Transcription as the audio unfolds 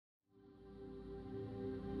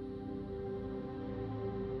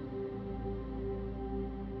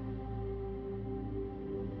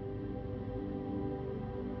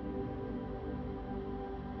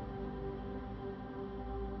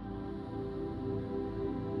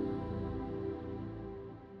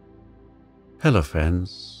Hello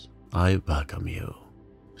friends, I welcome you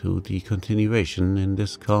to the continuation in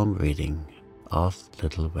this calm reading of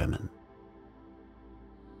Little Women.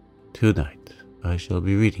 Tonight I shall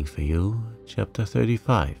be reading for you chapter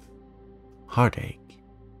 35, Heartache,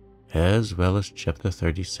 as well as chapter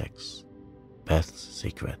 36, Beth's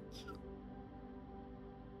Secret.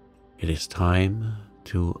 It is time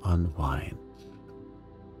to unwind.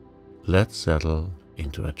 Let's settle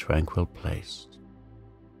into a tranquil place.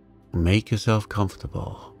 Make yourself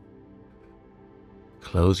comfortable.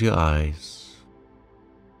 Close your eyes.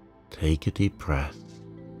 Take a deep breath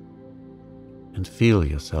and feel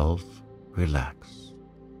yourself relax.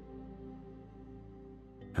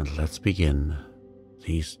 And let's begin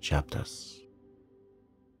these chapters.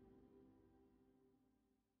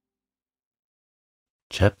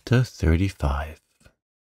 Chapter 35,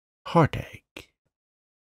 Heartache.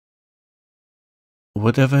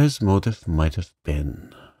 Whatever his motive might have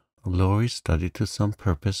been, Laurie studied to some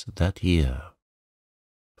purpose that year,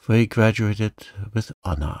 for he graduated with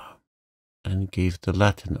honor and gave the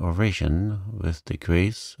Latin oration with the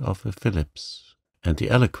grace of a Phillips and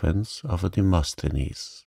the eloquence of a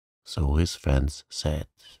Demosthenes, so his friends said.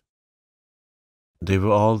 They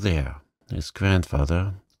were all there, his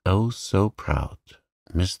grandfather, oh so proud,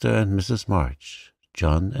 Mr. and Mrs. March,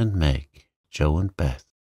 John and Meg, Joe and Beth,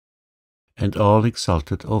 and all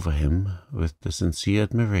exulted over him with the sincere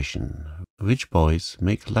admiration which boys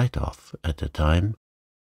make light of at the time,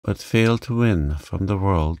 but fail to win from the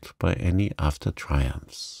world by any after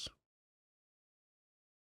triumphs.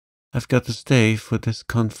 I've got to stay for this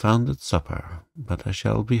confounded supper, but I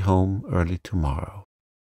shall be home early tomorrow.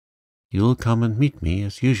 You'll come and meet me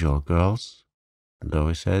as usual, girls,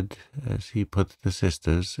 Laurie said as he put the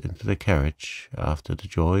sisters into the carriage after the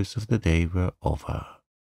joys of the day were over.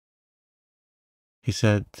 He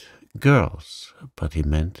said girls, but he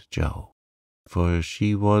meant Jo, for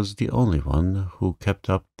she was the only one who kept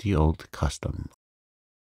up the old custom.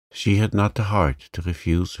 She had not the heart to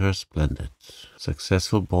refuse her splendid,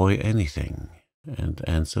 successful boy anything, and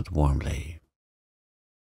answered warmly,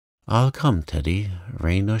 I'll come, Teddy,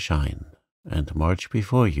 rain or shine, and march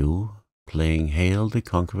before you, playing Hail the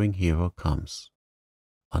Conquering Hero Comes,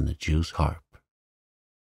 on the Jew's harp.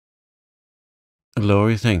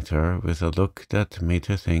 Laurie thanked her with a look that made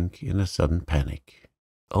her think in a sudden panic,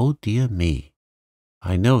 oh dear me,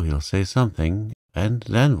 I know he'll say something, and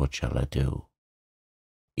then what shall I do?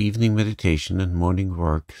 Evening meditation and morning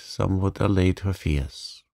work somewhat allayed her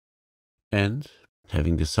fears, and,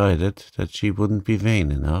 having decided that she wouldn't be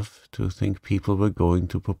vain enough to think people were going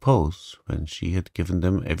to propose when she had given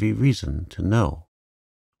them every reason to know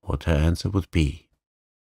what her answer would be,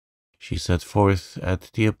 she set forth at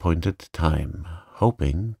the appointed time,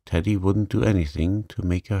 hoping Teddy wouldn't do anything to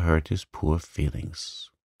make her hurt his poor feelings.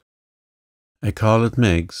 A call at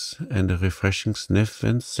Meg's and a refreshing sniff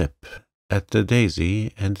and sip at the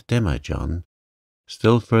Daisy and Demijohn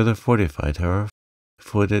still further fortified her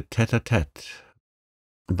for the tete-a-tete,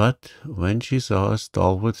 but when she saw a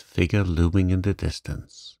stalwart figure looming in the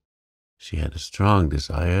distance, she had a strong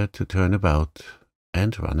desire to turn about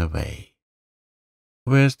and run away.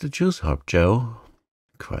 Where's the Jew's harp, Joe?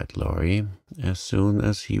 Cried Laurie, as soon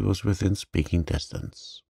as he was within speaking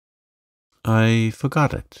distance. I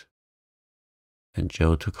forgot it. And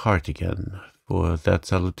Joe took heart again, for that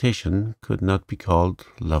salutation could not be called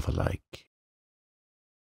lover-like.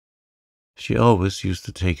 She always used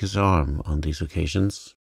to take his arm on these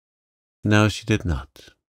occasions. Now she did not,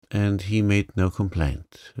 and he made no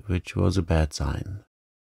complaint, which was a bad sign,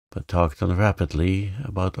 but talked on rapidly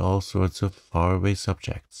about all sorts of far-away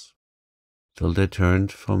subjects, till they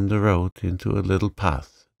turned from the road into a little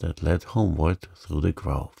path that led homeward through the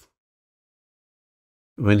grove.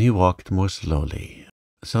 When he walked more slowly,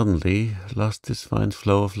 suddenly lost his fine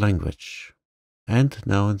flow of language, and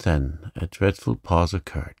now and then a dreadful pause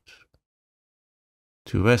occurred.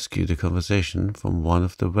 To rescue the conversation from one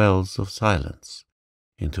of the wells of silence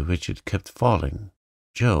into which it kept falling,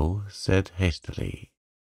 Joe said hastily,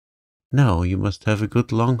 Now you must have a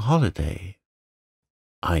good long holiday.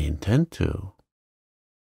 I intend to.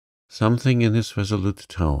 Something in his resolute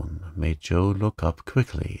tone made Joe look up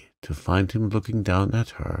quickly to find him looking down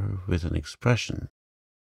at her with an expression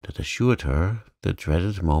that assured her the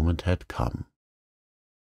dreaded moment had come,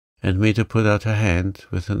 and made her put out her hand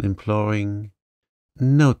with an imploring,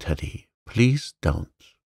 No, Teddy, please don't.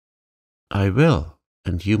 I will,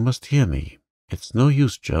 and you must hear me. It's no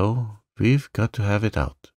use, Joe. We've got to have it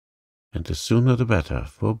out, and the sooner the better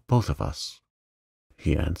for both of us,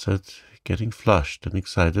 he answered, getting flushed and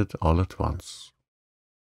excited all at once.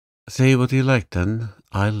 Say what you like, then.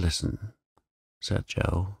 I'll listen, said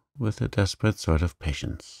Joe, with a desperate sort of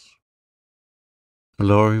patience.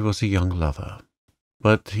 Laurie was a young lover,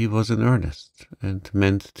 but he was in earnest and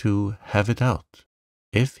meant to have it out,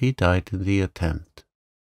 if he died in the attempt.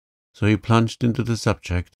 So he plunged into the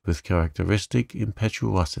subject with characteristic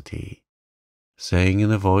impetuosity, saying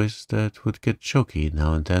in a voice that would get choky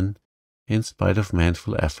now and then, in spite of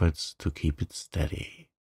manful efforts to keep it steady.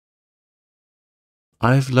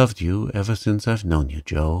 "I've loved you ever since I've known you,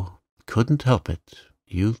 Joe. Couldn't help it.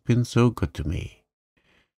 You've been so good to me.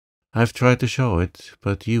 I've tried to show it,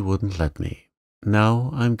 but you wouldn't let me. Now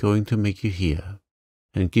I'm going to make you hear,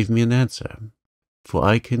 and give me an answer, for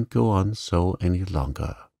I can't go on so any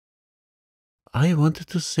longer." "I wanted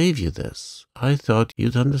to save you this. I thought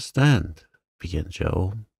you'd understand," began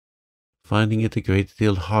Joe, finding it a great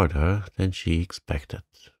deal harder than she expected.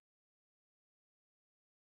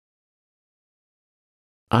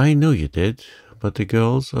 "I know you did, but the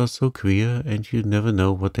girls are so queer and you never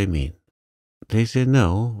know what they mean. They say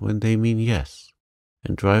no when they mean yes,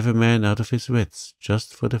 and drive a man out of his wits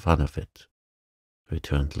just for the fun of it,"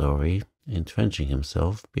 returned Laurie, entrenching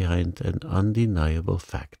himself behind an undeniable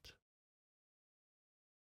fact.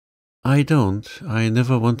 "I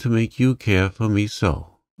never want to make you care for me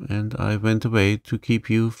so, and I went away to keep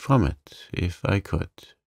you from it, if I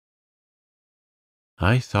could."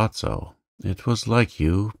 "I thought so. It was like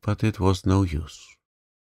you, but it was no use.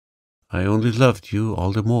 I only loved you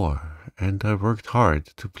all the more, and I worked hard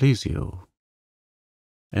to please you.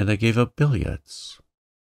 And I gave up billiards,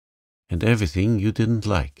 and everything you didn't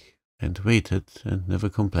like, and waited and never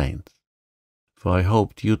complained, for I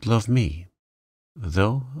hoped you'd love me,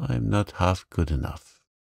 though I'm not half good enough."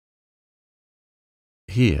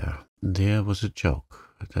 Here there was a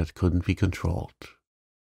joke that couldn't be controlled,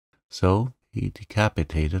 so he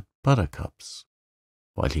decapitated Buttercups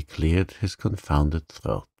while he cleared his confounded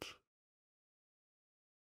throat.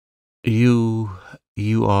 You're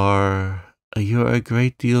a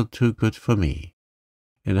great deal too good for me,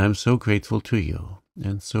 and I'm so grateful to you,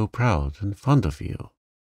 and so proud and fond of you.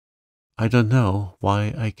 I don't know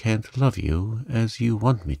why I can't love you as you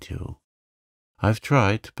want me to. I've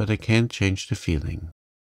tried, but I can't change the feeling,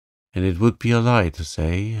 and it would be a lie to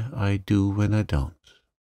say I do when I don't."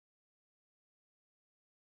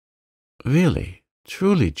 "Really,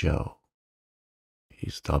 truly, Joe?"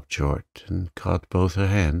 He stopped short and caught both her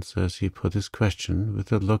hands as he put his question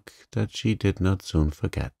with a look that she did not soon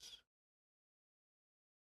forget.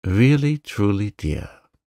 "Really, truly, dear."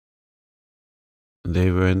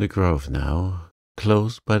 They were in the grove now,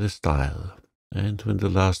 close by the stile, and when the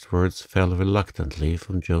last words fell reluctantly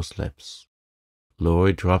from Joe's lips,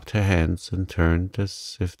 Laurie dropped her hands and turned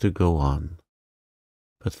as if to go on.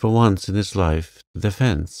 But for once in his life the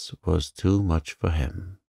fence was too much for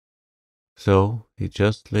him. So he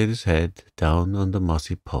just laid his head down on the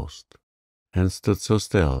mossy post, and stood so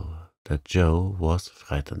still that Joe was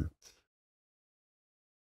frightened.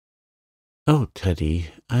 "Oh,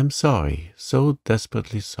 Teddy, I'm sorry, so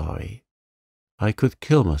desperately sorry. I could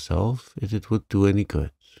kill myself if it would do any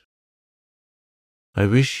good. I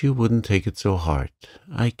wish you wouldn't take it so hard.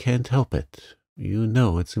 I can't help it. You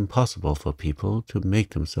know it's impossible for people to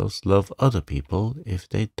make themselves love other people if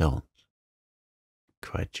they don't,"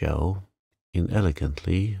 cried Joe,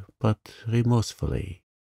 inelegantly but remorsefully,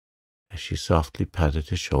 as she softly patted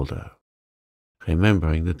his shoulder,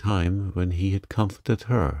 remembering the time when he had comforted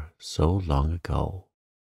her so long ago.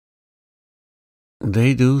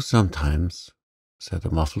 "They do sometimes," said a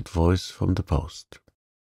muffled voice from the post.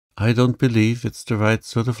 "I don't believe it's the right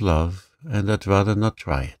sort of love, and I'd rather not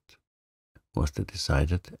try it," was the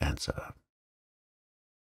decided answer.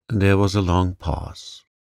 There was a long pause,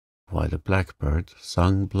 while a blackbird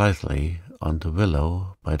sung blithely on the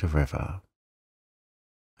willow by the river,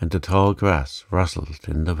 and the tall grass rustled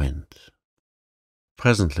in the wind.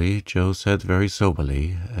 Presently Joe said very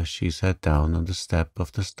soberly, as she sat down on the step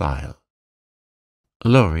of the stile,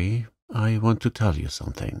 "Laurie, I want to tell you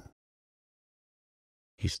something."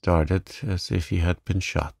 He started as if he had been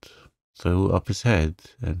shot, threw up his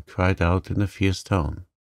head, and cried out in a fierce tone,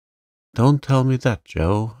 "Don't tell me that,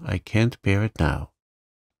 Joe. I can't bear it now."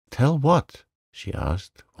 "Tell what?" she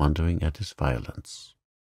asked, wondering at his violence.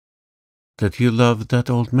 "That you love that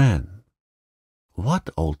old man." "What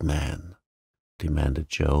old man?" demanded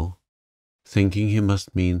Joe, thinking he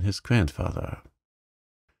must mean his grandfather.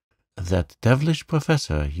 "That devilish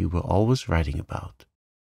professor you were always writing about.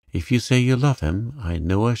 If you say you love him, I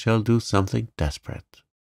know I shall do something desperate."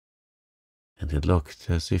 And it looked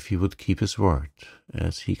as if he would keep his word,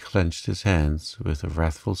 as he clenched his hands with a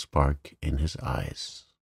wrathful spark in his eyes.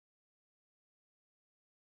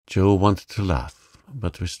 Joe wanted to laugh,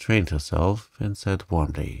 but restrained herself and said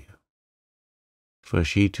warmly, for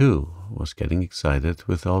she too was getting excited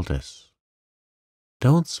with all this,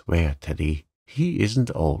 "Don't swear, Teddy. He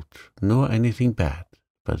isn't old, nor anything bad,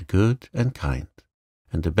 but good and kind,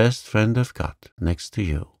 and the best friend I've got next to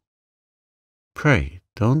you. Pray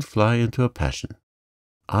don't fly into a passion.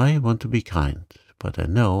 I want to be kind, but I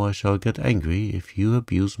know I shall get angry if you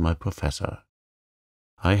abuse my professor.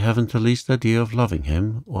 I haven't the least idea of loving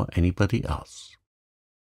him or anybody else."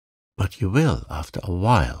 "But you will after a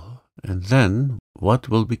while, and then what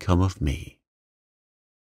will become of me?"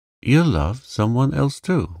 "You'll love someone else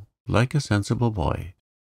too, like a sensible boy,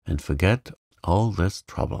 and forget all this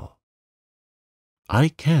trouble." "I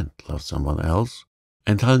can't love someone else,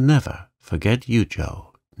 and I'll never forget you,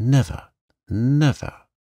 Joe. Never, never,"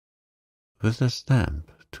 with a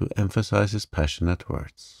stamp to emphasize his passionate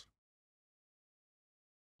words.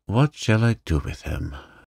 "What shall I do with him?"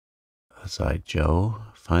 sighed Joe,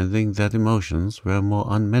 finding that emotions were more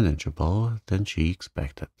unmanageable than she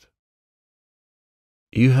expected.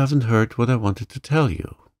 "You haven't heard what I wanted to tell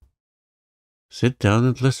you. Sit down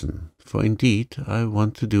and listen, for indeed I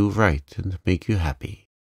want to do right and make you happy,"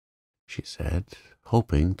 she said,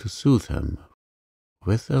 hoping to soothe him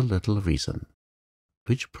with a little reason,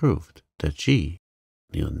 which proved that she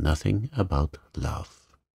knew nothing about love.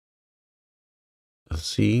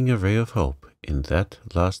 Seeing a ray of hope in that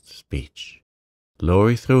last speech,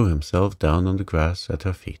 Laurie threw himself down on the grass at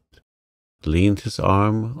her feet, leaned his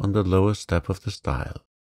arm on the lower step of the stile,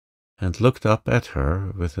 and looked up at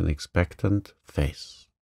her with an expectant face.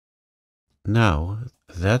 Now,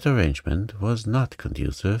 that arrangement was not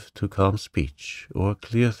conducive to calm speech or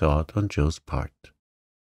clear thought on Joe's part,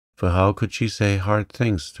 for how could she say hard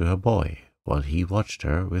things to her boy while he watched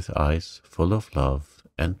her with eyes full of love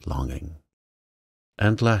and longing,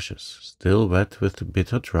 and lashes still wet with the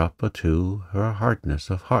bitter drop or two her hardness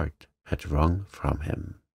of heart had wrung from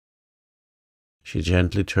him? She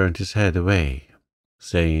gently turned his head away,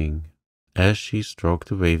 saying, as she stroked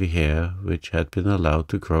the wavy hair which had been allowed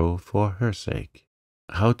to grow for her sake,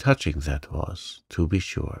 "How touching that was, to be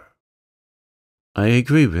sure. I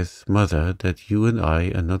agree with Mother that you and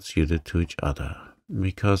I are not suited to each other,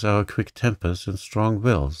 because our quick tempers and strong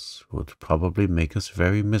wills would probably make us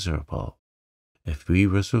very miserable if we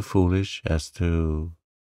were so foolish as to—"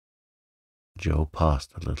 Joe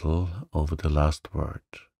paused a little over the last word,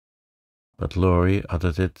 but Laurie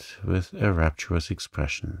uttered it with a rapturous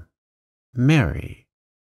expression. "Marry?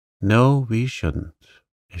 No, we shouldn't.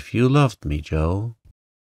 If you loved me, Joe,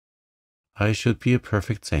 I should be a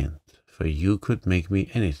perfect saint, for you could make me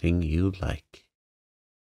anything you like."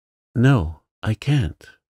 "No, I can't.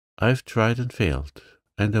 I've tried and failed,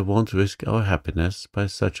 and I won't risk our happiness by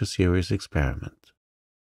such a serious experiment.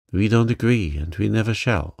 We don't agree, and we never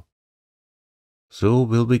shall. So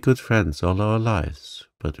we'll be good friends all our lives,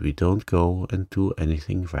 but we don't go and do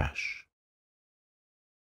anything rash."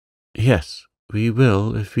 "Yes, we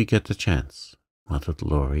will if we get the chance," muttered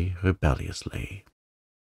Laurie rebelliously.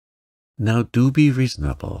 "Now do be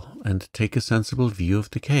reasonable and take a sensible view of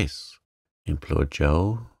the case," implored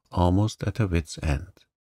Joe, almost at her wits' end.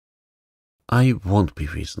 "I won't be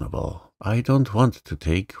reasonable. I don't want to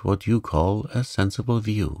take what you call a sensible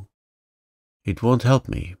view. It won't help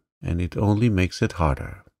me, and it only makes it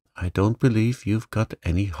harder. I don't believe you've got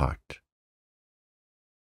any heart."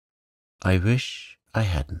 "I wish I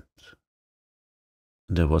hadn't."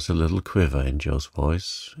 There was a little quiver in Joe's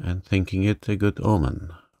voice, and thinking it a good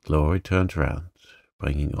omen, Laurie turned round,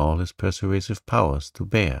 bringing all his persuasive powers to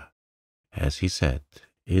bear, as he said,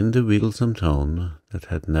 in the wheedlesome tone that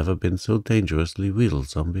had never been so dangerously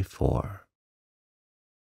wheedlesome before,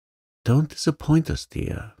 "Don't disappoint us,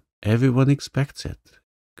 dear. Everyone expects it.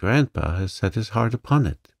 Grandpa has set his heart upon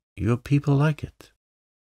it. Your people like it.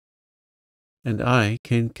 And I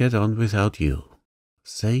can't get on without you.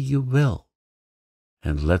 Say you will.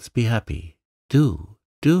 And let's be happy. Do,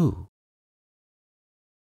 do."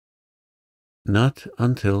 Not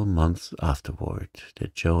until months afterward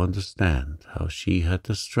did Joe understand how she had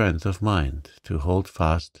the strength of mind to hold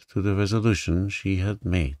fast to the resolution she had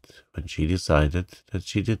made when she decided that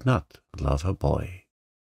she did not love her boy,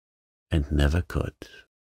 and never could.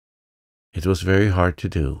 It was very hard to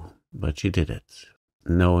do, but she did it,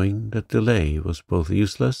 knowing that delay was both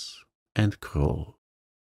useless and cruel.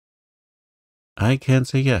 "I can't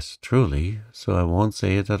say yes, truly, so I won't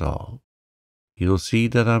say it at all. You'll see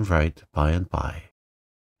that I'm right by and by,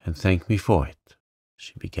 and thank me for it,"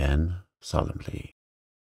 she began solemnly.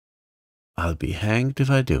 "I'll be hanged if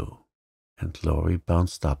I do," and Laurie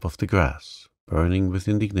bounced up off the grass, burning with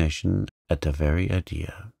indignation at the very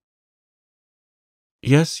idea.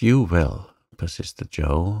 "Yes, you will, persisted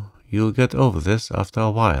Joe. "You'll get over this after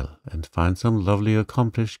a while and find some lovely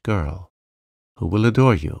accomplished girl who will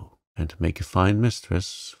adore you and make a fine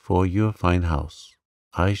mistress for your fine house.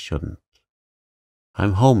 I shouldn't.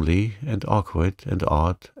 I'm homely and awkward and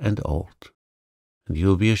odd and old, and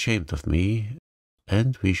you'll be ashamed of me,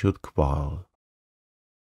 and we should quarrel.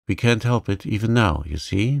 We can't help it even now, you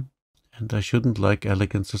see, and I shouldn't like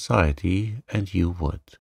elegant society, and you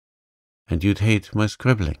would. And you'd hate my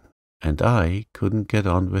scribbling, and I couldn't get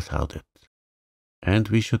on without it. And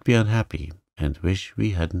we should be unhappy and wish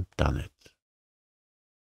we hadn't done it.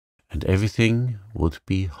 And everything would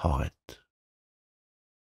be horrid."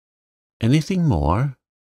 "Anything more?"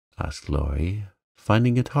 asked Laurie,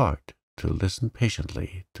 finding it hard to listen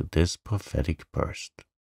patiently to this prophetic burst.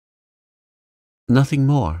 "Nothing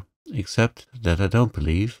more, except that I don't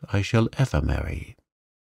believe I shall ever marry.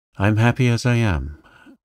 I'm happy as I am,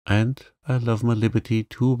 and I love my liberty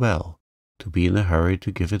too well to be in a hurry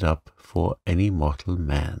to give it up for any mortal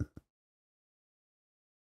man."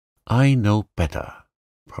 "I know better,"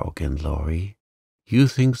 broke in Laurie. "You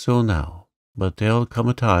think so now, but there'll come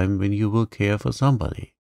a time when you will care for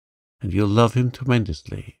somebody, and you'll love him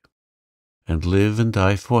tremendously, and live and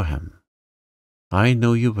die for him. I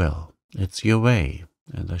know you will. It's your way,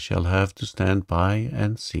 and I shall have to stand by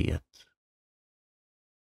and see it."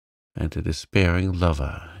 And the despairing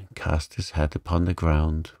lover cast his hat upon the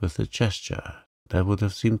ground with a gesture that would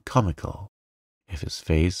have seemed comical if his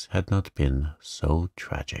face had not been so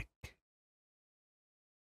tragic.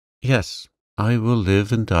 "Yes, I will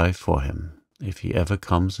live and die for him, if he ever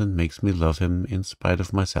comes and makes me love him in spite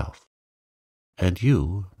of myself. And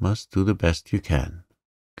you must do the best you can,"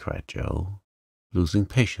 cried Joe, losing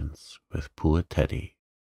patience with poor Teddy.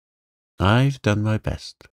 "I've done my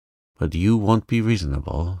best, but you won't be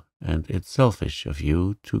reasonable, and it's selfish of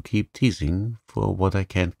you to keep teasing for what I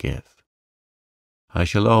can't give. I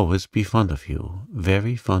shall always be fond of you,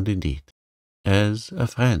 very fond indeed, as a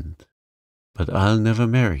friend, but I'll never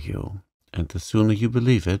marry you, and the sooner you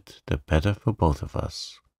believe it, the better for both of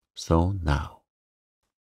us. So now."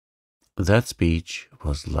 That speech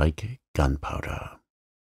was like gunpowder.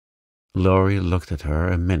 Laurie looked at her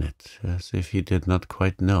a minute as if he did not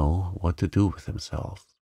quite know what to do with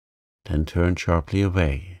himself, then turned sharply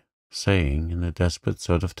away, saying in a desperate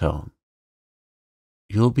sort of tone,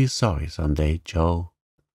 "You'll be sorry some day, Joe."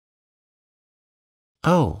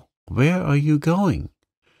 "Oh, where are you going?"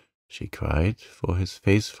 she cried, for his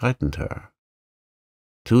face frightened her.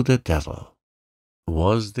 "To the devil,"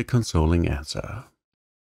 was the consoling answer.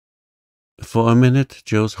 For a minute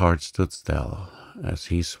Joe's heart stood still as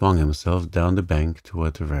he swung himself down the bank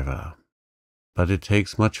toward the river. But it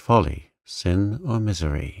takes much folly, sin, or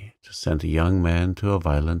misery to send a young man to a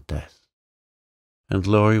violent death. And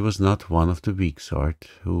Laurie was not one of the weak sort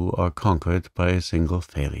who are conquered by a single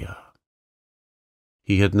failure.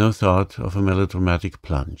 He had no thought of a melodramatic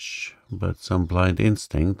plunge, but some blind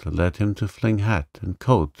instinct led him to fling hat and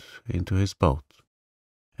coat into his boat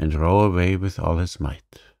and row away with all his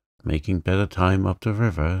might, making better time up the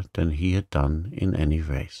river than he had done in any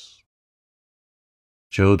race.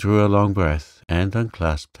 Joe drew a long breath and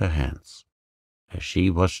unclasped her hands, as she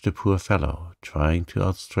watched the poor fellow trying to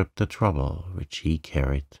outstrip the trouble which he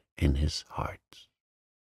carried in his heart.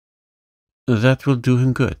 "That will do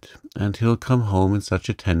him good, and he'll come home in such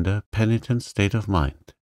a tender, penitent state of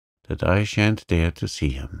mind that I shan't dare to see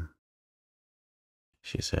him,"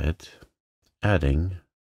 she said, adding,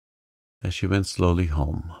 as she went slowly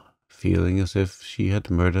home, feeling as if she had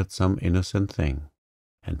murdered some innocent thing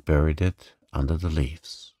and buried it under the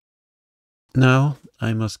leaves, "Now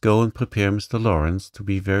I must go and prepare Mr. Lawrence to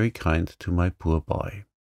be very kind to my poor boy.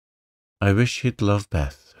 I wish he'd love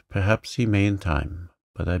Beth. Perhaps he may in time,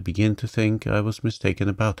 but I begin to think I was mistaken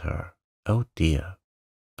about her. Oh dear!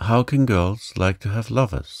 How can girls like to have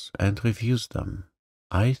lovers and refuse them?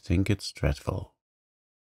 I think it's dreadful."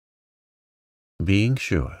 Being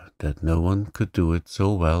sure that no one could do it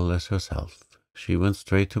so well as herself, she went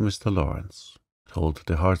straight to Mr. Lawrence, told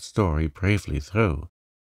the hard story bravely through,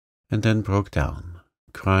 and then broke down,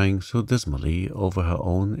 crying so dismally over her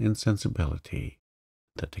own insensibility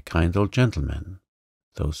that the kind old gentleman,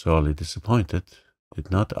 though sorely disappointed, did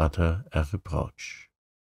not utter a reproach.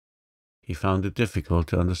 He found it difficult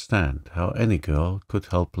to understand how any girl could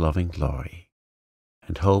help loving Laurie,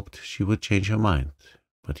 and hoped she would change her mind,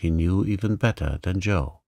 but he knew even better than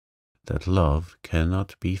Joe that love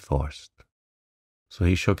cannot be forced. So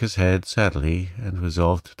he shook his head sadly and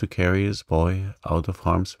resolved to carry his boy out of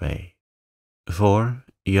harm's way. For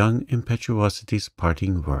young impetuosity's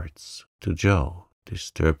parting words to Joe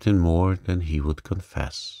disturbed him more than he would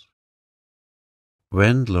confess.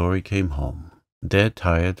 When Laurie came home, Dead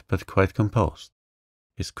tired but quite composed.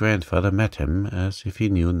 His grandfather met him as if he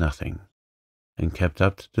knew nothing, and kept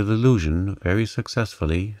up the delusion very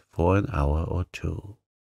successfully for an hour or two.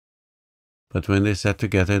 But when they sat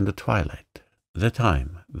together in the twilight, the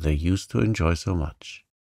time they used to enjoy so much,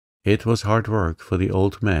 it was hard work for the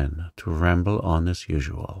old man to ramble on as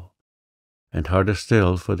usual, and harder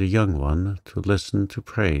still for the young one to listen to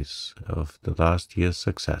praise of the last year's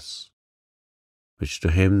success, which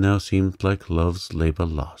to him now seemed like love's labor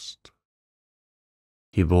lost.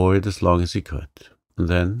 He bore it as long as he could, and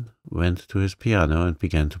then went to his piano and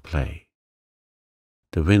began to play.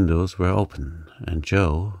 The windows were open, and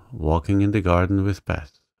Joe, walking in the garden with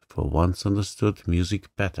Beth, for once understood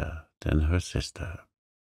music better than her sister,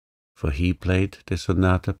 for he played the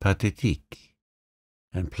Sonata Pathétique,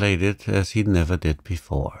 and played it as he never did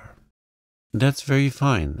before. That's very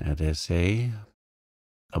fine, I dare say,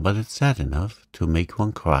 but it's sad enough to make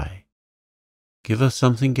one cry. Give us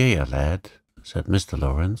something gayer, lad, said Mr.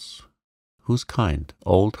 Lawrence, whose kind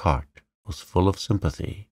old heart was full of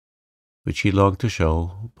sympathy, which he longed to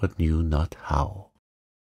show, but knew not how.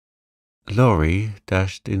 Laurie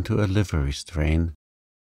dashed into a livery strain,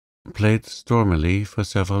 played stormily for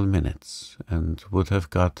several minutes, and would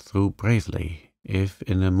have got through bravely if,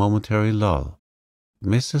 in a momentary lull,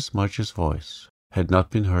 Mrs. March's voice had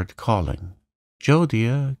not been heard calling, "Joe,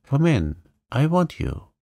 dear, come in, I want you."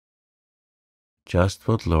 Just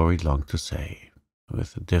what Laurie longed to say,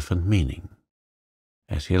 with a different meaning.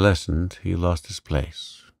 As he listened, he lost his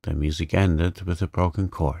place. The music ended with a broken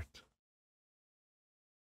chord,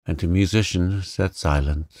 and the musician sat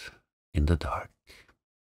silent in the dark.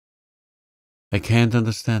 "I can't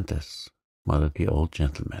understand this," muttered the old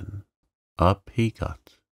gentleman. Up he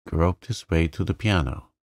got, groped his way to the piano,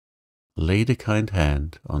 laid a kind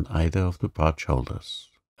hand on either of the broad shoulders,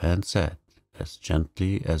 and said, as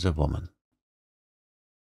gently as a woman,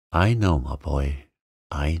 "I know, my boy,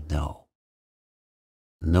 I know."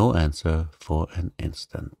 No answer for an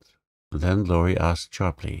instant. Then Laurie asked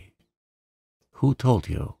sharply, "Who told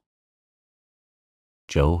you?"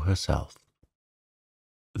 "Joe herself."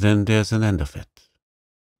 "Then there's an end of it."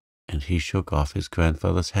 And he shook off his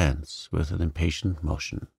grandfather's hands with an impatient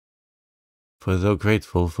motion. For though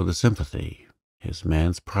grateful for the sympathy, his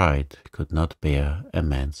man's pride could not bear a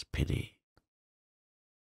man's pity.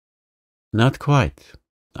 "Not quite.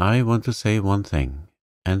 I want to say one thing,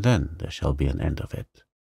 and then there shall be an end of it,"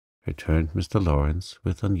 returned Mr. Lawrence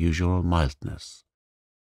with unusual mildness.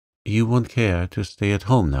 "You won't care to stay at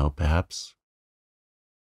home now, perhaps?"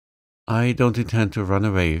 "I don't intend to run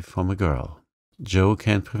away from a girl. Joe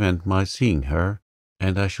can't prevent my seeing her,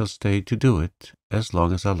 and I shall stay to do it as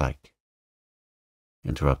long as I like,"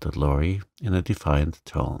 interrupted Laurie in a defiant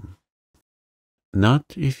tone.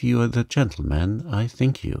 "Not if you are the gentleman I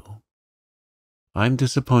think you. I'm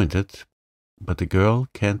disappointed, but the girl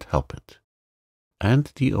can't help it,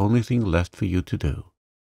 and the only thing left for you to do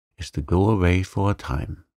is to go away for a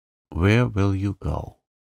time. Where will you go?"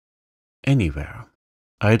 "Anywhere.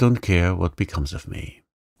 I don't care what becomes of me,"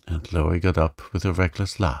 and Laurie got up with a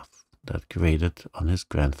reckless laugh that grated on his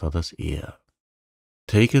grandfather's ear.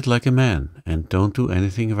 "Take it like a man, and don't do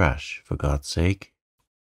anything rash, for God's sake.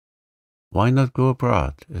 Why not go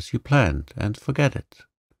abroad as you planned and forget it?"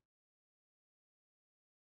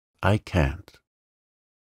 "I can't."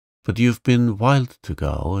 "But you've been wild to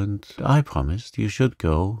go, and I promised you should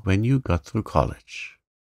go when you got through college."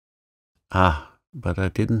 "Ah, but I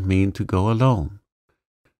didn't mean to go alone."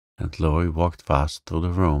 And Laurie walked fast through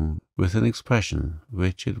the room with an expression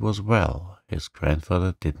which it was well his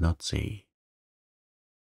grandfather did not see.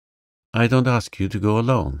 "I don't ask you to go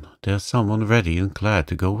alone. There's someone ready and glad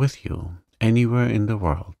to go with you, anywhere in the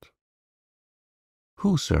world."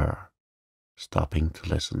 "Who, sir?" stopping to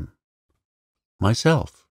listen.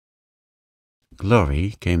 "Myself."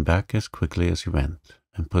 Laurie came back as quickly as he went,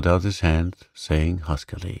 and put out his hand, saying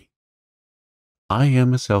huskily, "I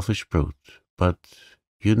am a selfish brute, but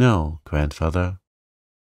you know, grandfather."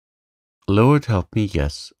 "Lord help me,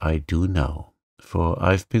 yes, I do know, for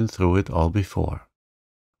I've been through it all before,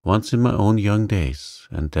 once in my own young days,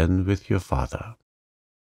 and then with your father.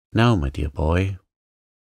 Now, my dear boy,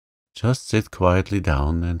 just sit quietly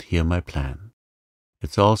down and hear my plan.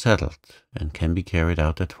 It's all settled, and can be carried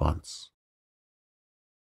out at once,"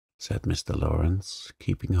 said Mr. Lawrence,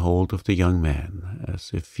 keeping hold of the young man,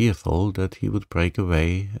 as if fearful that he would break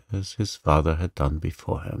away as his father had done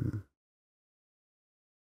before him.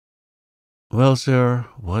 "Well, sir,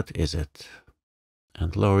 what is it?"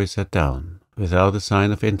 And Laurie sat down, without a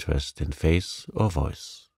sign of interest in face or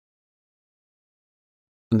voice.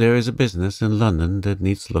 "There is a business in London that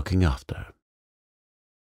needs looking after."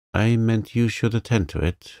 I meant you should attend to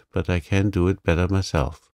it, but I can do it better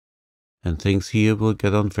myself, and things here will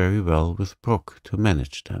get on very well with Brooke to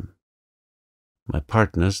manage them. My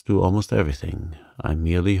partners do almost everything. I'm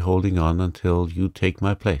merely holding on until you take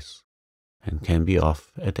my place, and can be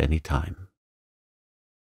off at any time."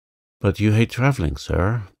 "But you hate traveling,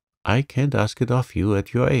 sir. I can't ask it of you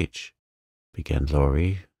at your age," began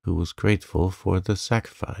Laurie, who was grateful for the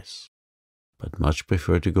sacrifice, but much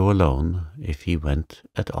preferred to go alone if he went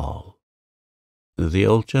at all. The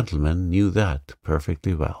old gentleman knew that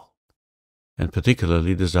perfectly well, and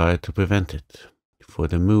particularly desired to prevent it, for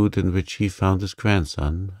the mood in which he found his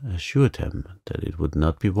grandson assured him that it would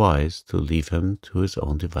not be wise to leave him to his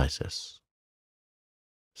own devices.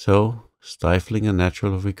 So, stifling a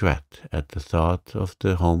natural regret at the thought of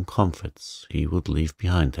the home comforts he would leave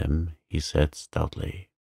behind him, he said stoutly,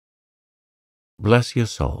 "Bless your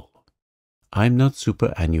soul, I'm not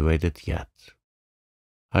superannuated yet.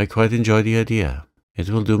 I quite enjoy the idea. It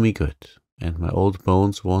will do me good, and my old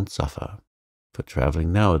bones won't suffer, for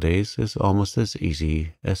traveling nowadays is almost as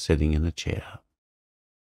easy as sitting in a chair."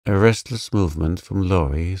 A restless movement from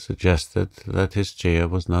Laurie suggested that his chair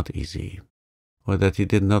was not easy, or that he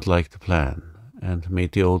did not like the plan, and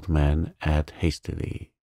made the old man add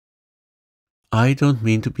hastily, "I don't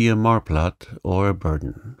mean to be a marplot or a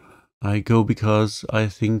burden. I go because I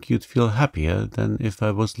think you'd feel happier than if I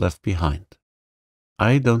was left behind.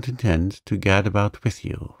 I don't intend to gad about with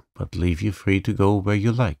you, but leave you free to go where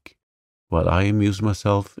you like, while I amuse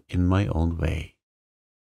myself in my own way.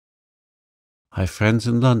 I've friends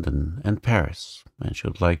in London and Paris, and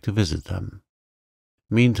should like to visit them.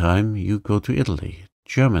 Meantime, you go to Italy,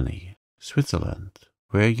 Germany, Switzerland,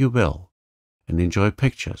 where you will, and enjoy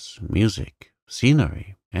pictures, music,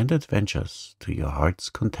 scenery, and adventures to your heart's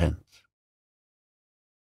content."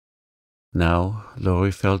 Now,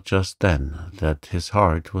 Laurie felt just then that his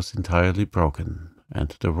heart was entirely broken, and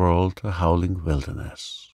the world a howling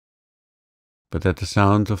wilderness. But at the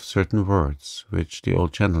sound of certain words which the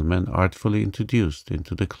old gentleman artfully introduced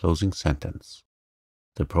into the closing sentence,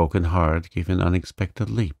 the broken heart gave an unexpected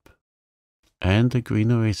leap, and a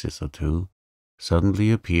green oasis or two suddenly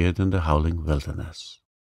appeared in the howling wilderness.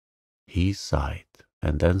 He sighed,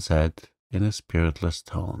 and then said, in a spiritless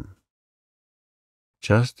tone,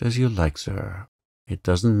 "Just as you like, sir. It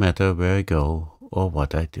doesn't matter where I go or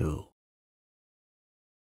what I do."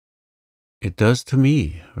 "It does to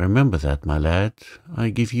me. Remember that, my lad. I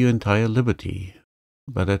give you entire liberty,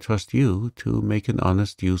 but I trust you to make an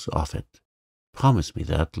honest use of it. Promise me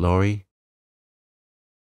that, Laurie."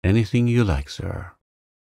 "Anything you like, sir."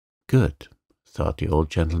 "Good," thought the old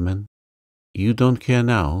gentleman. "You don't care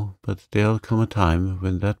now, but there'll come a time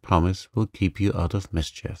when that promise will keep you out of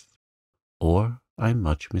mischief. Or I'm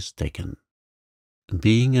much mistaken."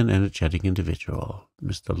 Being an energetic individual,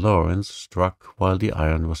 Mr. Lawrence struck while the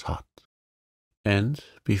iron was hot, and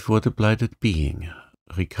before the blighted being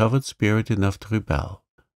recovered spirit enough to rebel,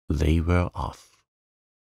 they were off.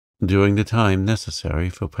 During the time necessary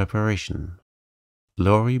for preparation,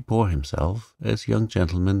 Laurie bore himself as young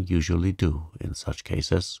gentlemen usually do in such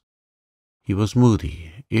cases. He was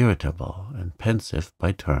moody, irritable, and pensive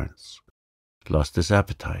by turns, lost his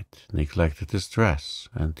appetite, neglected his dress,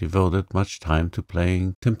 and devoted much time to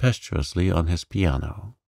playing tempestuously on his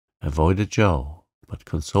piano, avoided Jo, but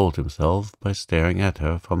consoled himself by staring at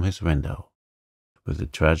her from his window, with a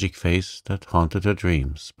tragic face that haunted her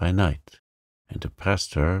dreams by night, and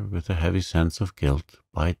oppressed her with a heavy sense of guilt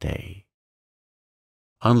by day.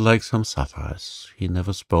 Unlike some sufferers, he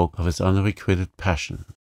never spoke of his unrequited passion,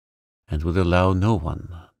 and would allow no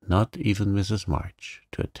one, not even Mrs. March,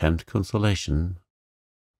 to attempt consolation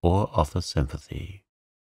or offer sympathy.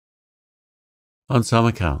 On some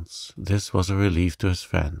accounts, this was a relief to his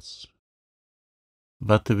friends,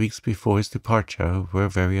 but the weeks before his departure were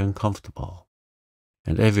very uncomfortable,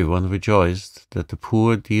 and everyone rejoiced that the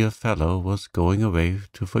poor dear fellow was going away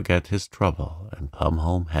to forget his trouble and come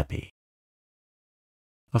home happy.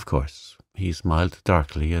 Of course, he smiled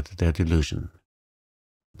darkly at their delusion,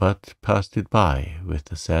 but passed it by with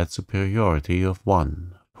the sad superiority of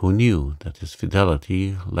one who knew that his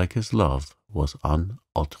fidelity, like his love, was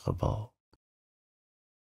unalterable.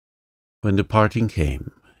 When the parting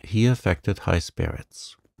came, he affected high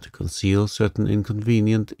spirits to conceal certain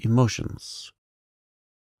inconvenient emotions,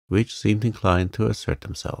 which seemed inclined to assert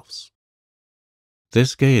themselves.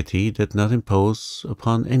 This gaiety did not impose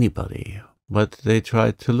upon anybody, but they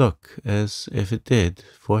tried to look as if it did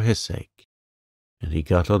for his sake, and he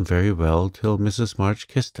got on very well till Mrs. March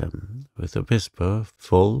kissed him with a whisper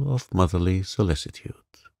full of motherly solicitude.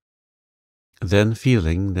 Then,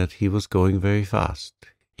 feeling that he was going very fast,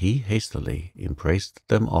 he hastily embraced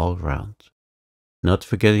them all round, not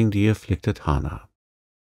forgetting the afflicted Hannah,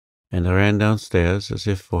 and ran downstairs as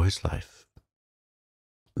if for his life.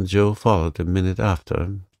 Jo followed a minute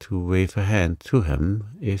after to wave her hand to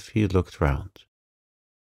him if he looked round.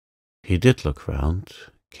 He did look round,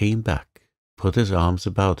 came back, put his arms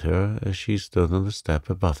about her as she stood on the step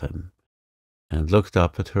above him, and looked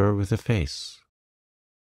up at her with a face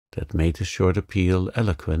that made his short appeal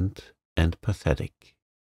eloquent and pathetic.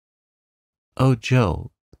 "Oh,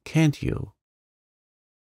 Jo, can't you?"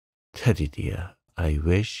 "Teddy dear, I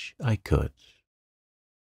wish I could."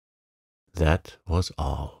 That was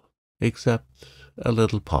all, except a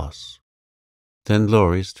little pause. Then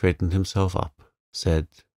Laurie straightened himself up, said,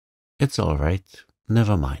 "It's all right,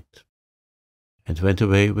 never mind," and went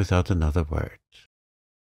away without another word.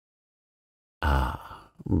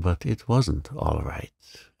 But it wasn't all right,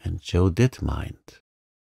 and Jo did mind,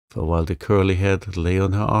 for while the curly head lay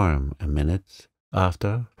on her arm a minute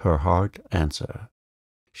after her hard answer,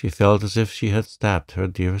 she felt as if she had stabbed her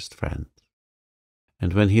dearest friend.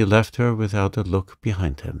 And when he left her without a look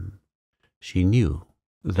behind him, she knew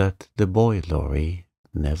that the boy Laurie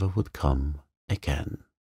never would come again.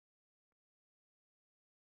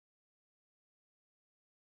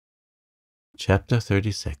 Chapter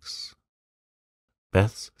 36.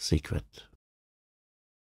 Beth's Secret.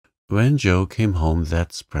 When Jo came home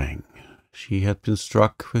that spring, she had been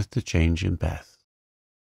struck with the change in Beth.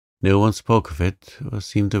 No one spoke of it or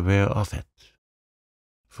seemed aware of it,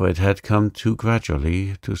 for it had come too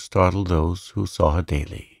gradually to startle those who saw her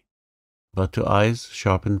daily. But to eyes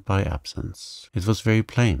sharpened by absence, it was very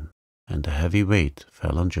plain, and a heavy weight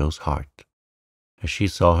fell on Jo's heart as she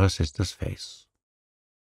saw her sister's face.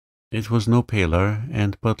 It was no paler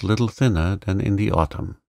and but little thinner than in the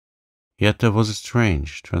autumn, yet there was a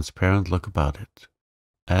strange, transparent look about it,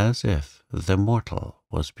 as if the mortal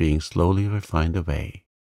was being slowly refined away,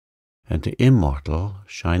 and the immortal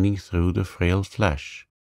shining through the frail flesh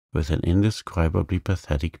with an indescribably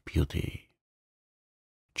pathetic beauty.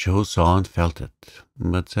 Jo saw and felt it,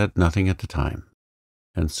 but said nothing at the time,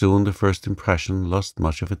 and soon the first impression lost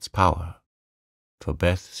much of its power, for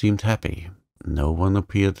Beth seemed happy. No one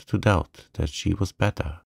appeared to doubt that she was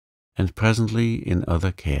better, and presently in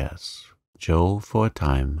other cares, Jo for a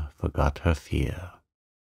time forgot her fear.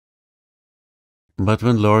 But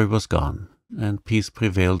when Laurie was gone, and peace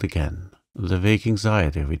prevailed again, the vague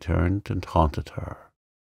anxiety returned and haunted her.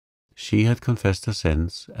 She had confessed her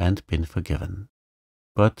sins and been forgiven,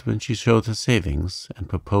 but when she showed her savings and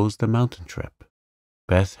proposed a mountain trip,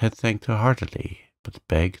 Beth had thanked her heartily, but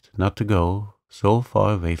begged not to go so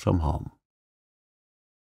far away from home.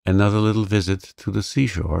 Another little visit to the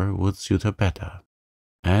seashore would suit her better,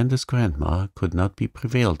 and as Grandma could not be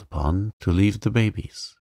prevailed upon to leave the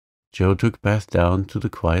babies, Jo took Beth down to the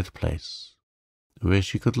quiet place, where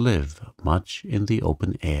she could live much in the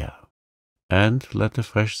open air, and let the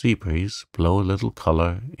fresh sea breeze blow a little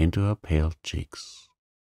color into her pale cheeks.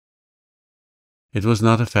 It was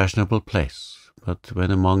not a fashionable place, but when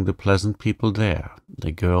among the pleasant people there,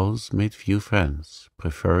 the girls made few friends,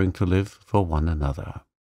 preferring to live for one another.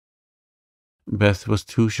 Beth was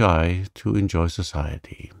too shy to enjoy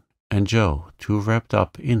society, and Jo too wrapped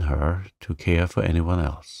up in her to care for anyone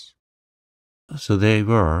else. So they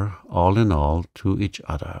were, all in all, to each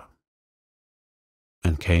other,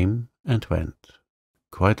 and came and went,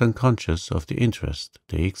 quite unconscious of the interest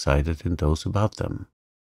they excited in those about them,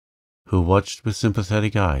 who watched with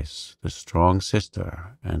sympathetic eyes the strong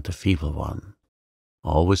sister and the feeble one,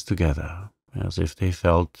 always together, as if they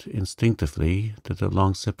felt instinctively that the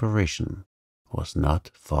long separation was not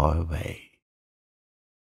far away.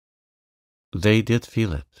 They did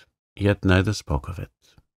feel it, yet neither spoke of it,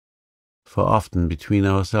 for often between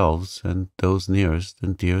ourselves and those nearest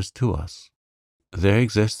and dearest to us, there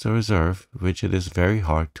exists a reserve which it is very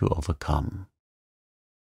hard to overcome.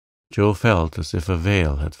 Jo felt as if a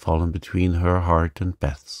veil had fallen between her heart and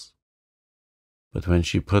Beth's, but when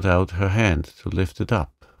she put out her hand to lift it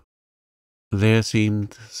up, there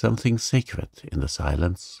seemed something sacred in the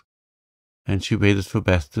silence, and she waited for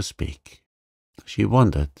Beth to speak. She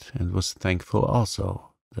wondered and was thankful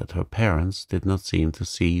also that her parents did not seem to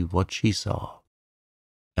see what she saw.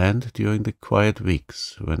 And during the quiet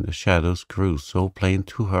weeks when the shadows grew so plain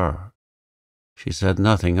to her, she said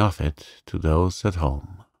nothing of it to those at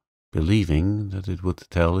home, believing that it would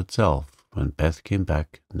tell itself when Beth came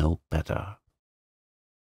back no better.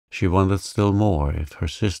 She wondered still more if her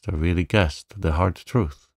sister really guessed the hard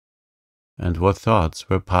truth, and what thoughts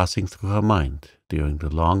were passing through her mind during the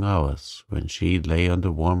long hours when she lay on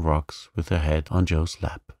the warm rocks with her head on Jo's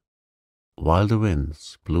lap, while the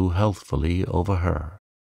winds blew healthfully over her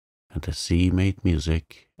and the sea made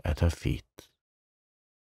music at her feet.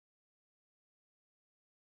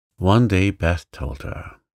 One day Beth told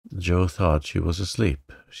her. Jo thought she was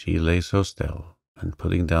asleep. She lay so still, and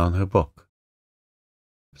putting down her book,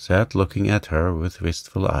 sat looking at her with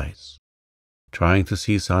wistful eyes, trying to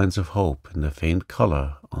see signs of hope in the faint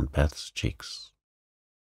color on Beth's cheeks.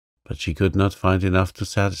 But she could not find enough to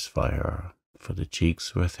satisfy her, for the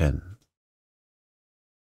cheeks were thin,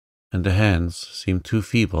 and the hands seemed too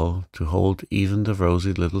feeble to hold even the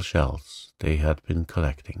rosy little shells they had been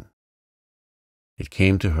collecting. It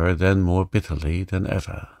came to her then more bitterly than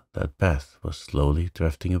ever that Beth was slowly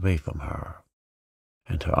drifting away from her,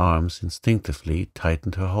 and her arms instinctively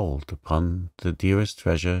tightened her hold upon the dearest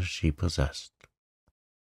treasure she possessed.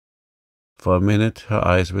 For a minute her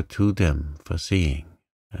eyes were too dim for seeing,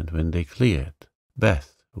 and when they cleared,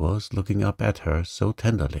 Beth was looking up at her so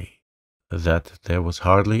tenderly that there was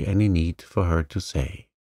hardly any need for her to say,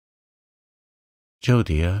 "Jo,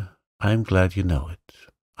 dear, I'm glad you know it.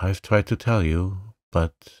 I've tried to tell you,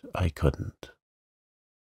 but I couldn't."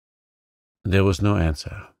 There was no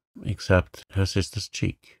answer, except her sister's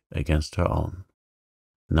cheek against her own.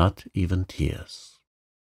 Not even tears.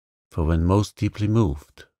 For when most deeply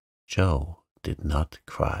moved, Jo did not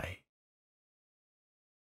cry.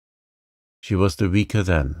 She was the weaker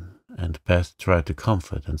then, and Beth tried to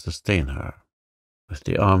comfort and sustain her, with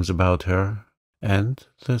the arms about her and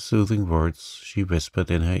the soothing words she whispered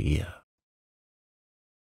in her ear.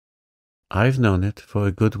 "I've known it for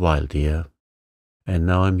a good while, dear, and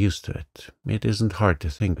now I'm used to it. It isn't hard to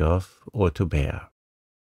think of or to bear.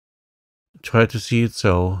 Try to see it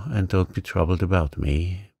so, and don't be troubled about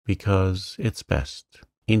me, because it's best.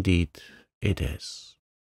 Indeed, it is."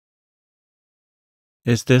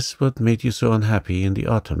 "Is this what made you so unhappy in the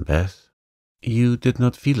autumn, Beth? You did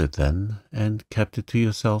not feel it then, and kept it to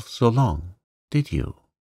yourself so long, did you?"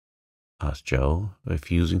 asked Jo,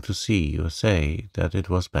 refusing to see or say that it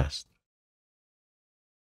was best,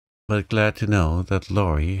 but glad to know that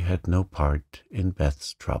Laurie had no part in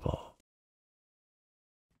Beth's trouble.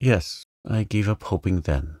 "Yes, I gave up hoping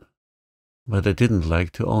then, but I didn't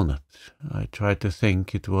like to own it. I tried to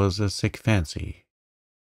think it was a sick fancy,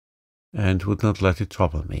 and would not let it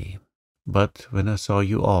trouble me. But when I saw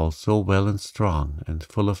you all so well and strong and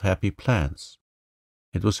full of happy plans,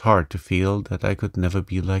 it was hard to feel that I could never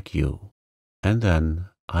be like you. And then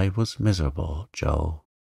I was miserable, Jo."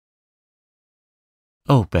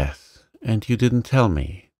 "Oh, Beth, and you didn't tell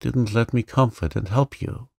me, didn't let me comfort and help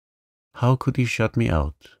you. How could you shut me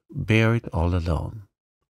out, bear it all alone?"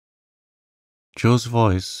 Jo's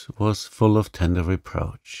voice was full of tender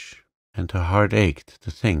reproach, and her heart ached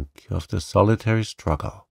to think of the solitary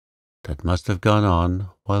struggle that must have gone on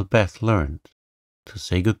while Beth learned to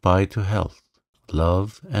say goodbye to health,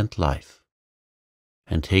 love, and life,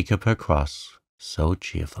 and take up her cross so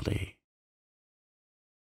cheerfully.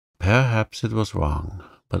 "Perhaps it was wrong,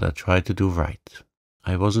 but I tried to do right.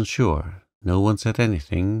 I wasn't sure. No one said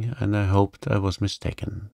anything, and I hoped I was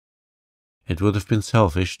mistaken. It would have been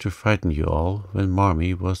selfish to frighten you all when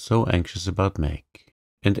Marmee was so anxious about Meg,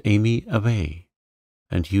 and Amy away,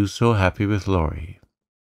 and you so happy with Laurie.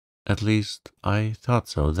 At least, I thought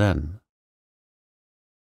so then."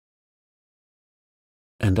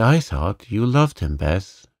 "And I thought you loved him,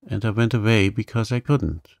 Beth, and I went away because I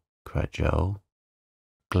couldn't," cried Jo,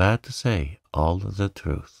 glad to say all the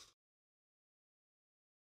truth.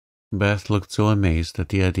 Beth looked so amazed at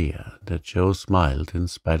the idea that Jo smiled in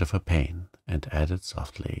spite of her pain and added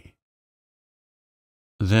softly,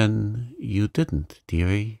 "Then you didn't,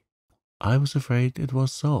 dearie. I was afraid it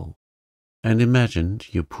was so, and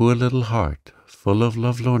imagined your poor little heart full of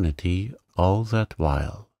lovelornity all that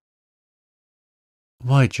while."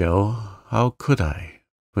 "Why, Jo, how could I,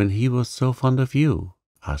 when he was so fond of you?"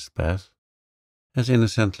 asked Beth, as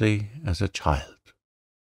innocently as a child.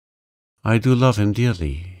 "I do love him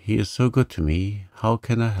dearly. He is so good to me, how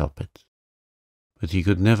can I help it? But he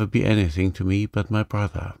could never be anything to me but my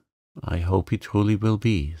brother. I hope he truly will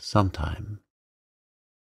be, sometime."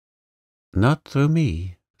 "Not through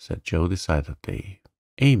me," said Jo decidedly.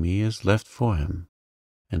 "Amy is left for him,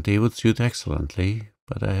 and they would suit excellently,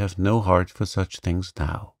 but I have no heart for such things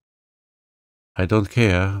now. I don't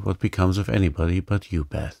care what becomes of anybody but you,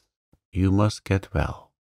 Beth. You must get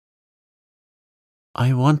well."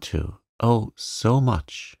 "I want to, oh, so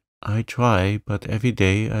much. I try, but every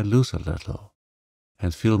day I lose a little,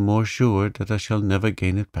 and feel more sure that I shall never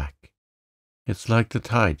gain it back. It's like the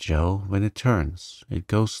tide, Jo, when it turns. It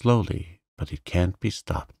goes slowly, but it can't be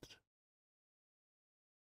stopped."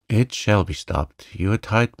 "It shall be stopped. Your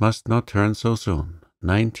tide must not turn so soon.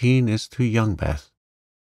 19 is too young, Beth.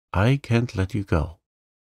 I can't let you go.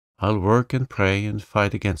 I'll work and pray and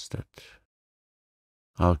fight against it.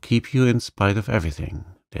 I'll keep you in spite of everything.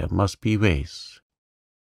 There must be ways.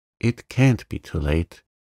 It can't be too late.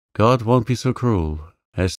 God won't be so cruel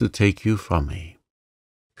as to take you from me,"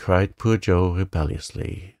 cried poor Joe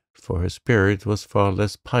rebelliously, for her spirit was far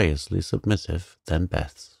less piously submissive than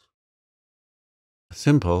Beth's.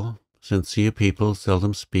 Simple, sincere people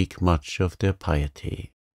seldom speak much of their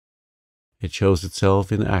piety. It shows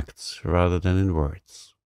itself in acts rather than in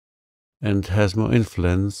words, and has more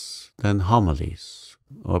influence than homilies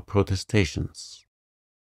or protestations.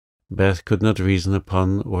 Beth could not reason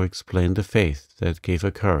upon or explain the faith that gave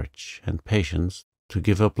her courage and patience to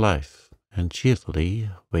give up life and cheerfully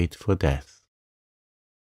wait for death.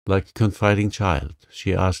 Like a confiding child,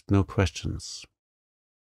 she asked no questions,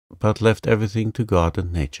 but left everything to God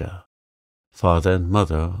and nature, Father and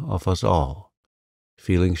Mother of us all,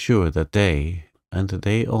 feeling sure that they, and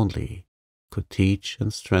they only, could teach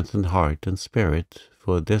and strengthen heart and spirit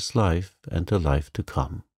for this life and the life to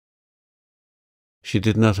come. She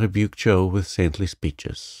did not rebuke Jo with saintly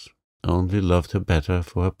speeches, only loved her better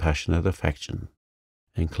for her passionate affection,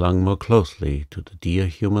 and clung more closely to the dear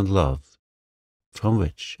human love from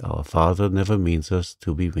which our Father never means us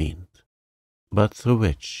to be weaned, but through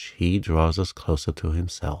which He draws us closer to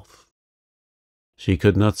Himself. She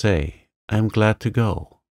could not say, "I am glad to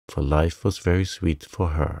go," for life was very sweet for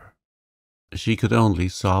her. She could only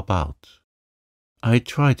sob out, "I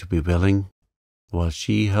try to be willing," while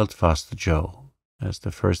she held fast to Jo, as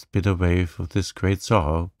the first bitter wave of this great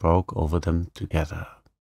sorrow broke over them together.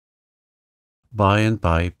 By and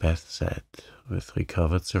by Beth said, with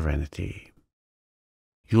recovered serenity,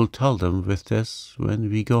 "You'll tell them with this when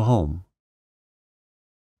we go home?"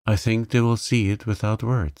 "I think they will see it without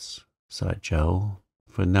words," sighed Jo,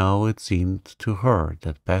 for now it seemed to her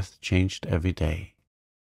that Beth changed every day.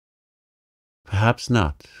 "Perhaps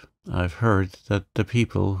not. I've heard that the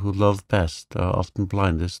people who love best are often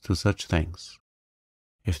blindest to such things.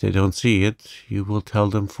 If they don't see it, you will tell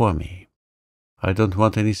them for me. I don't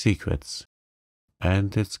want any secrets,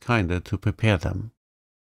 and it's kinder to prepare them.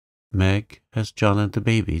 Meg has John and the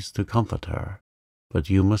babies to comfort her, but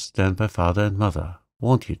you must stand by Father and Mother,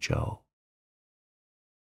 won't you, Jo?"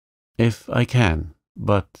 "If I can,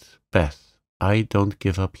 but, Beth, I don't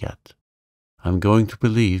give up yet. I'm going to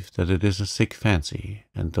believe that it is a sick fancy,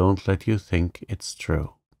 and don't let you think it's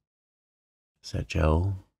true," said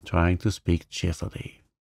Jo, trying to speak cheerfully.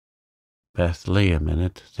 Beth lay a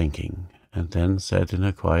minute thinking, and then said in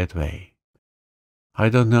a quiet way, "I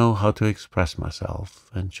don't know how to express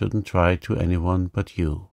myself, and shouldn't try to anyone but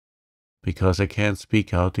you, because I can't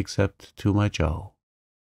speak out except to my Jo.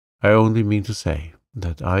 I only mean to say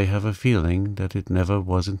that I have a feeling that it never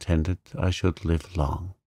was intended I should live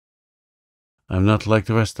long. I'm not like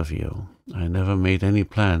the rest of you. I never made any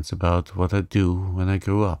plans about what I'd do when I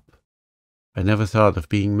grew up. I never thought of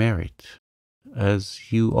being married,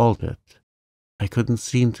 as you all did. I couldn't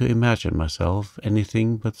seem to imagine myself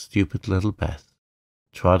anything but stupid little Beth,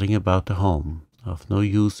 trotting about the home, of no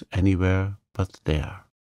use anywhere but there.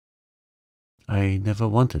 I never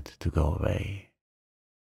wanted to go away.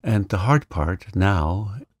 And the hard part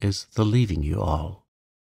now is the leaving you all.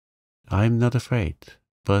 I'm not afraid,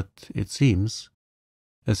 but it seems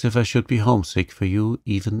as if I should be homesick for you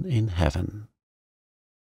even in heaven."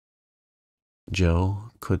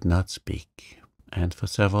 Jo could not speak, and for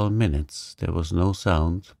several minutes there was no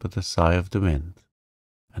sound but the sigh of the wind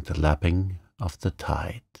and the lapping of the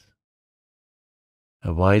tide.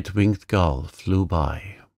 A white-winged gull flew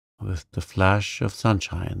by, with the flash of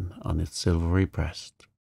sunshine on its silvery breast.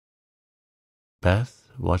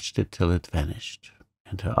 Beth watched it till it vanished,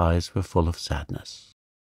 and her eyes were full of sadness.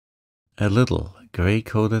 A little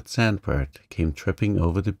grey-coated sandbird came tripping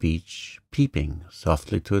over the beach, peeping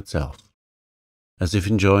softly to itself, as if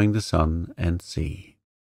enjoying the sun and sea.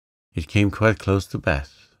 It came quite close to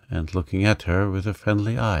Beth, and looking at her with a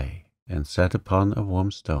friendly eye, and sat upon a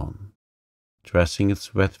warm stone, dressing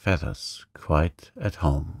its wet feathers quite at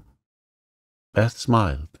home. Beth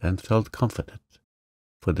smiled and felt comforted,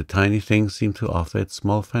 for the tiny thing seemed to offer its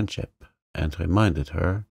small friendship, and reminded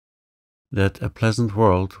her that a pleasant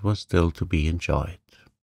world was still to be enjoyed.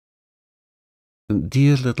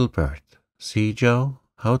 "Dear little bird, see, Jo,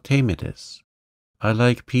 how tame it is. I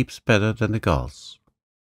like Peeps better than the gulls.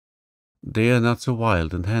 They are not so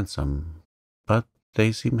wild and handsome, but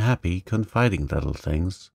they seem happy, confiding little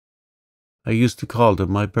things. I used to call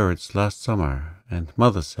them my birds last summer, and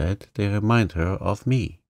Mother said they remind her of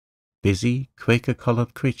me, busy,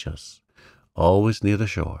 Quaker-colored creatures, always near the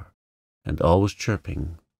shore, and always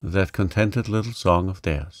chirping that contented little song of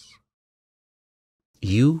theirs.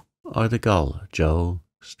 You are the gull, Jo,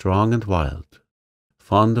 strong and wild,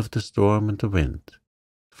 fond of the storm and the wind,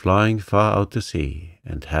 flying far out to sea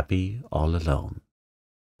and happy all alone.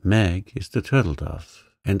 Meg is the turtle dove,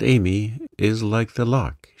 and Amy is like the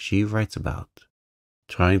lark she writes about,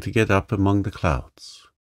 trying to get up among the clouds,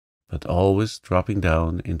 but always dropping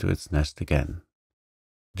down into its nest again.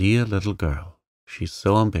 Dear little girl, she's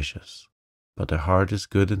so ambitious, but her heart is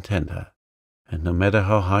good and tender, and no matter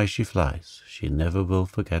how high she flies, she never will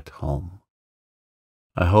forget home.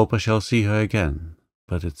 I hope I shall see her again,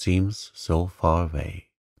 but it seems so far away.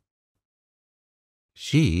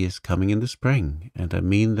 She is coming in the spring, and I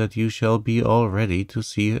mean that you shall be all ready to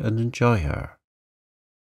see and enjoy her.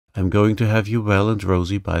 I'm going to have you well and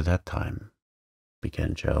rosy by that time,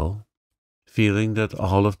 began Joe, feeling that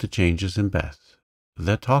all of the changes in Beth,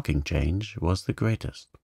 that talking change was the greatest,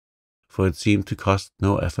 for it seemed to cost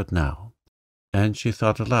no effort now, and she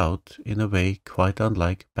thought aloud in a way quite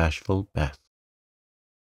unlike bashful Beth.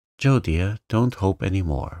 Joe dear, don't hope any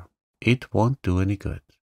more. It won't do any good.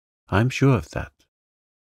 I'm sure of that.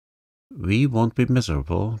 We won't be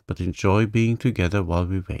miserable, but enjoy being together while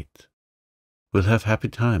we wait. We'll have happy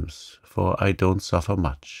times, for I don't suffer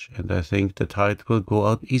much, and I think the tide will go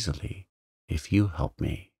out easily if you help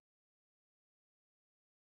me.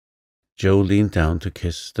 Joe leaned down to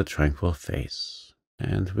kiss the tranquil face,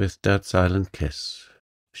 and with that silent kiss,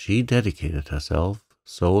 she dedicated herself,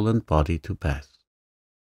 soul and body, to Beth.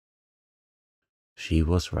 She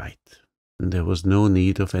was right. There was no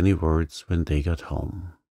need of any words when they got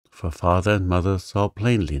home, for father and mother saw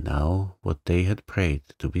plainly now what they had prayed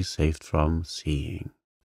to be saved from seeing.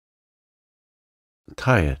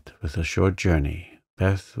 Tired with a short journey,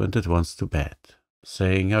 Beth went at once to bed,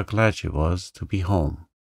 saying how glad she was to be home,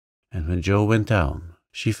 and when Joe went down,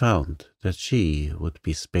 she found that she would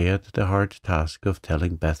be spared the hard task of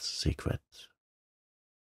telling Beth's secret.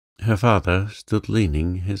 Her father stood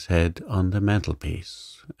leaning his head on the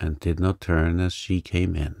mantelpiece and did not turn as she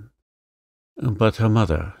came in. But her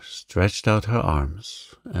mother stretched out her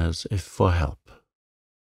arms as if for help,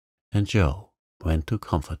 and Joe went to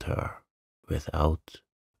comfort her without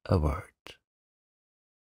a word.